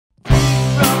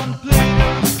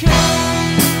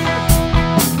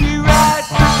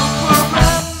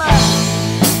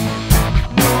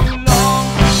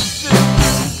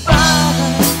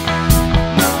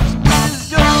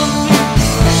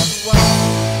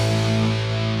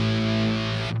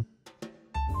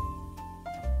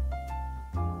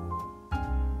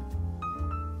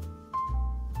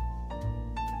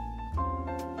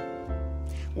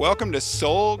Welcome to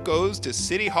S.O.U.L Goes to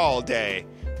City Hall Day.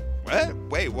 What?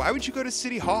 Wait, why would you go to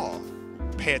City Hall?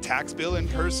 Pay a tax bill in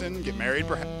person? Get married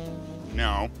perhaps?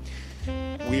 No.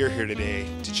 We are here today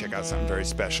to check out something very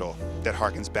special that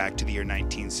harkens back to the year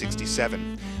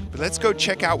 1967. But let's go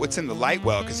check out what's in the light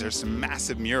well, because there's some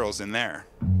massive murals in there.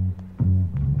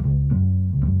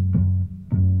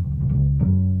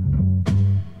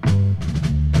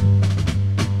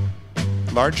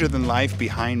 Larger than life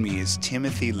behind me is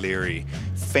Timothy Leary,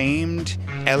 famed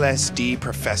LSD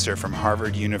professor from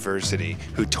Harvard University,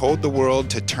 who told the world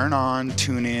to turn on,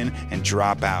 tune in, and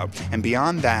drop out. And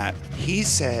beyond that, he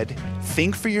said,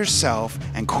 think for yourself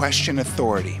and question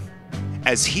authority.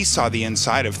 As he saw the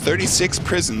inside of 36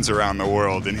 prisons around the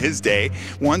world in his day,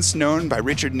 once known by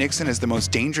Richard Nixon as the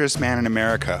most dangerous man in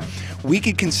America, we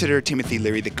could consider Timothy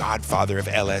Leary the godfather of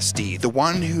LSD, the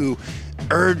one who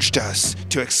urged us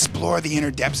to explore the inner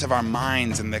depths of our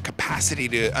minds and the capacity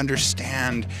to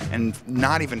understand and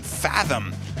not even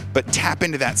fathom, but tap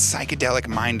into that psychedelic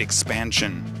mind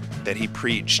expansion that he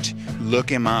preached. Look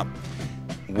him up.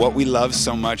 What we love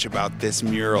so much about this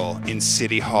mural in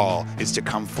City Hall is to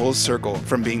come full circle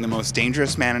from being the most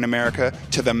dangerous man in America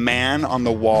to the man on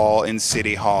the wall in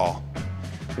City Hall.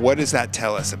 What does that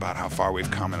tell us about how far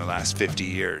we've come in the last 50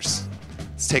 years?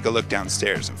 Let's take a look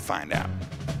downstairs and find out.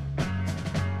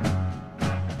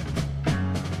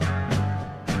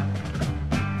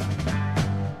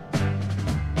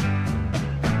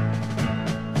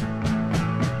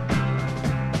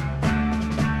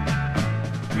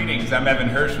 Greetings, I'm Evan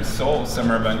Hirsch with S.O.U.L,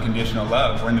 Summer of Unconditional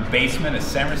Love. We're in the basement of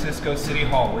San Francisco City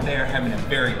Hall. We're there having a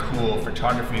very cool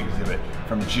photography exhibit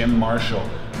from Jim Marshall,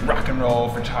 rock and roll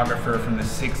photographer from the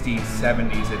 60s,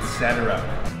 70s, etc.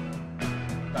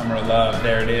 Summer of Love,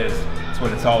 there it is. That's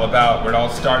what it's all about. Where it all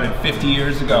started 50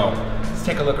 years ago. Let's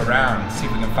take a look around and see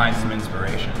if we can find some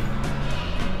inspiration.